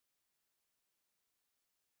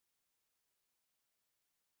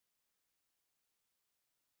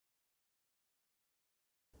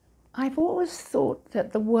I've always thought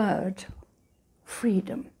that the word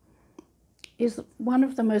freedom is one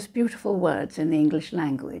of the most beautiful words in the English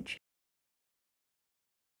language.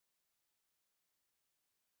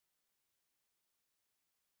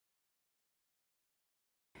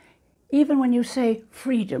 Even when you say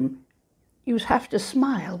freedom, you have to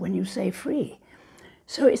smile when you say free.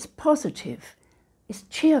 So it's positive, it's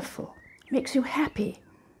cheerful, makes you happy.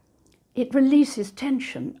 It releases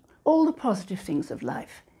tension, all the positive things of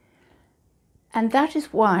life. And that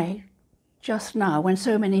is why, just now, when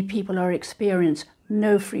so many people are experiencing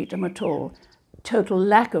no freedom at all, total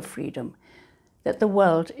lack of freedom, that the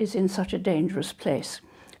world is in such a dangerous place.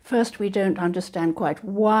 First, we don't understand quite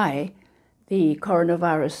why the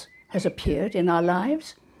coronavirus has appeared in our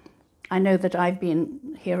lives. I know that I've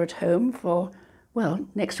been here at home for, well,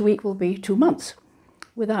 next week will be 2 months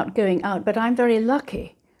without going out, but I'm very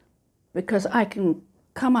lucky because I can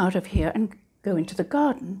come out of here and go into the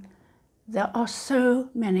garden. There are so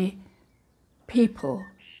many people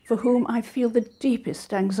for whom I feel the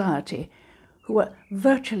deepest anxiety, who are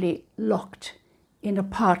virtually locked in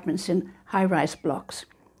apartments in high-rise blocks,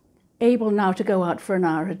 able now to go out for an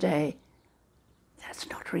hour a day. That's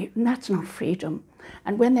not freedom.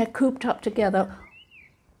 And when they're cooped up together,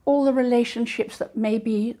 all the relationships that may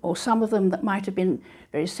be, or some of them that might have been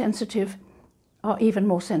very sensitive, are even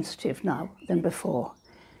more sensitive now than before.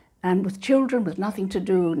 And with children with nothing to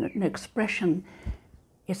do, no expression,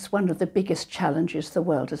 it's one of the biggest challenges the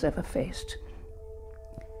world has ever faced.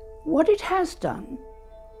 What it has done,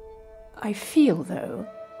 I feel though,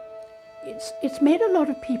 it's made a lot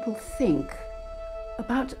of people think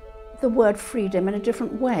about the word freedom in a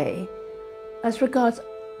different way as regards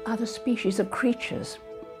other species of creatures,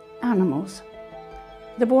 animals.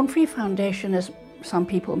 The Born Free Foundation, as some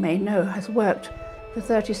people may know, has worked for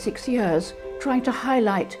 36 years trying to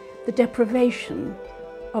highlight the deprivation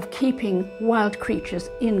of keeping wild creatures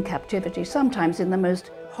in captivity, sometimes in the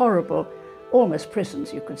most horrible, almost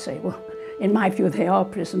prisons, you could say. Well, in my view, they are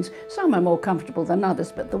prisons. Some are more comfortable than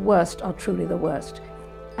others, but the worst are truly the worst.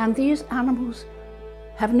 And these animals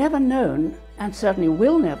have never known, and certainly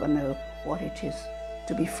will never know, what it is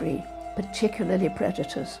to be free, particularly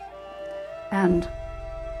predators. And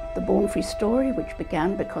the Born Free story, which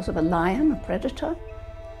began because of a lion, a predator,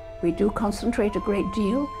 we do concentrate a great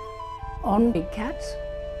deal on big cats,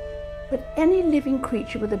 but any living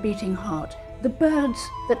creature with a beating heart, the birds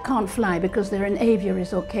that can't fly because they're in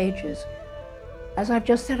aviaries or cages. As I've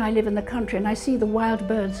just said, I live in the country and I see the wild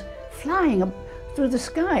birds flying up through the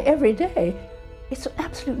sky every day. It's an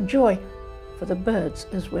absolute joy for the birds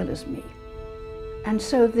as well as me. And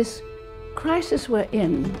so this crisis we're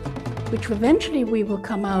in, which eventually we will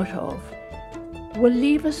come out of, will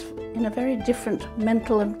leave us in a very different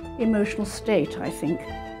mental and emotional state, I think.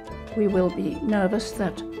 We will be nervous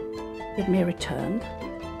that it may return,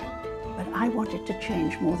 but I want it to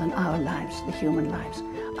change more than our lives, the human lives.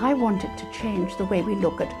 I want it to change the way we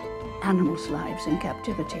look at animals' lives in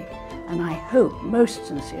captivity, and I hope most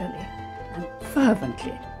sincerely and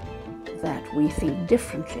fervently that we think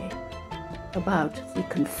differently about the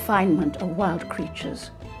confinement of wild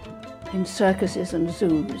creatures in circuses and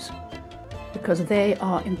zoos, because they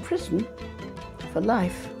are in prison for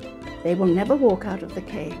life. They will never walk out of the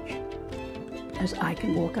cage as I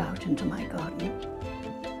can walk out into my garden.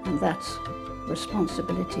 And that's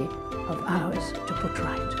responsibility of ours to put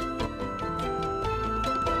right.